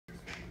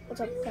What's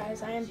up,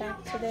 guys? I am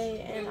back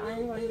today and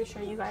I'm going to be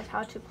showing you guys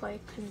how to play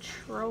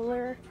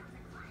controller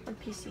on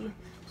PC.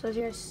 So as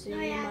you guys see,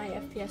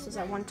 my FPS is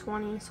at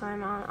 120, so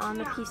I'm on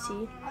the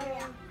PC.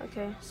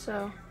 Okay,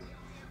 so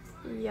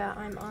yeah,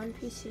 I'm on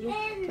PC.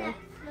 Okay,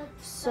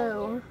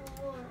 so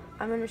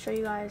I'm going to show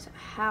you guys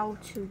how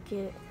to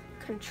get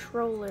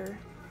controller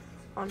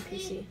on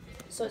PC.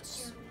 So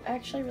it's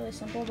actually really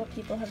simple, but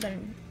people have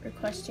been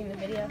requesting the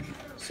video.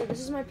 So this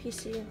is my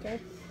PC,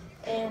 okay?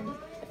 And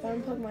if I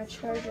unplug my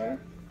charger,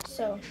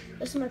 so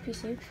this is my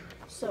PC.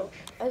 So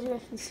as you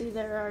guys can see,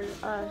 there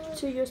are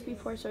two USB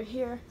ports right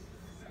here,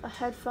 a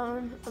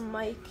headphone, a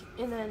mic,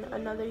 and then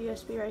another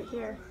USB right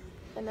here.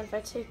 And then if I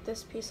take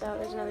this piece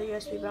out, there's another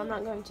USB, but I'm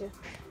not going to.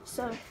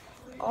 So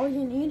all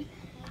you need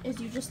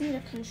is you just need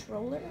a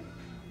controller,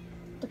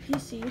 the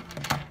PC,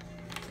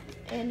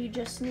 and you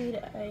just need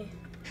a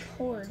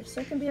cord.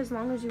 So it can be as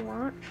long as you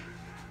want,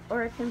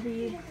 or it can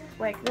be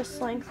like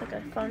this length, like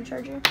a phone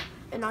charger.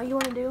 And all you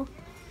want to do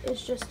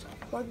is just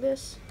plug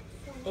this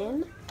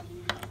in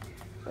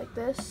like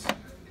this,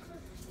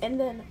 and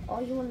then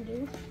all you want to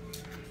do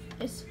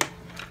is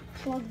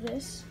plug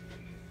this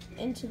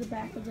into the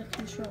back of the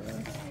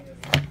controller.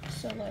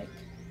 So like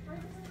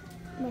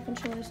my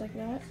controller is like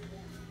that.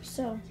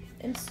 So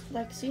it's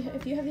like, see,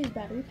 if you have these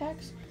battery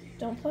packs,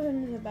 don't plug it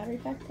into the battery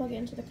pack, plug it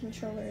into the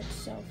controller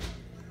itself,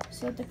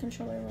 so that the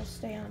controller will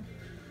stay on.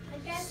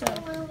 So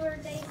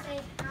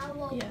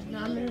yeah,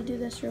 now I'm gonna do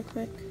this real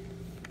quick.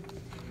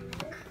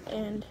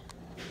 And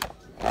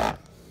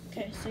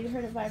okay, so you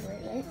heard it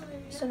vibrate, right?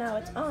 So now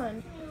it's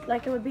on,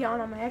 like it would be on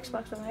my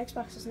Xbox, but my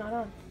Xbox is not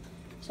on.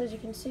 So as you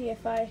can see,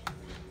 if I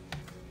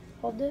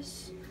hold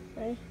this,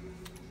 right?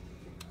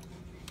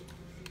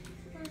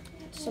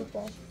 It's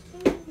simple.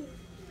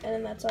 And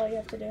then that's all you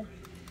have to do.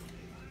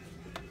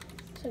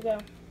 So go.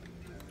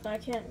 Now I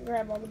can't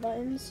grab all the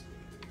buttons,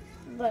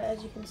 but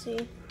as you can see,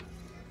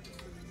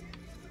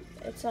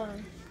 it's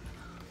on.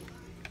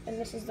 And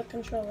this is the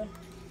controller.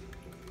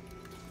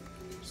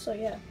 So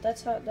yeah,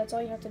 that's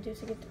all you have to do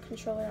to get the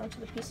controller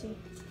onto the PC.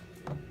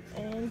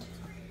 And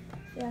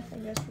yeah,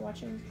 thank you guys for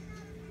watching.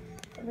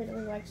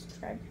 Everybody like,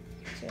 subscribe.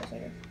 See you guys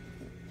later.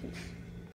 Peace.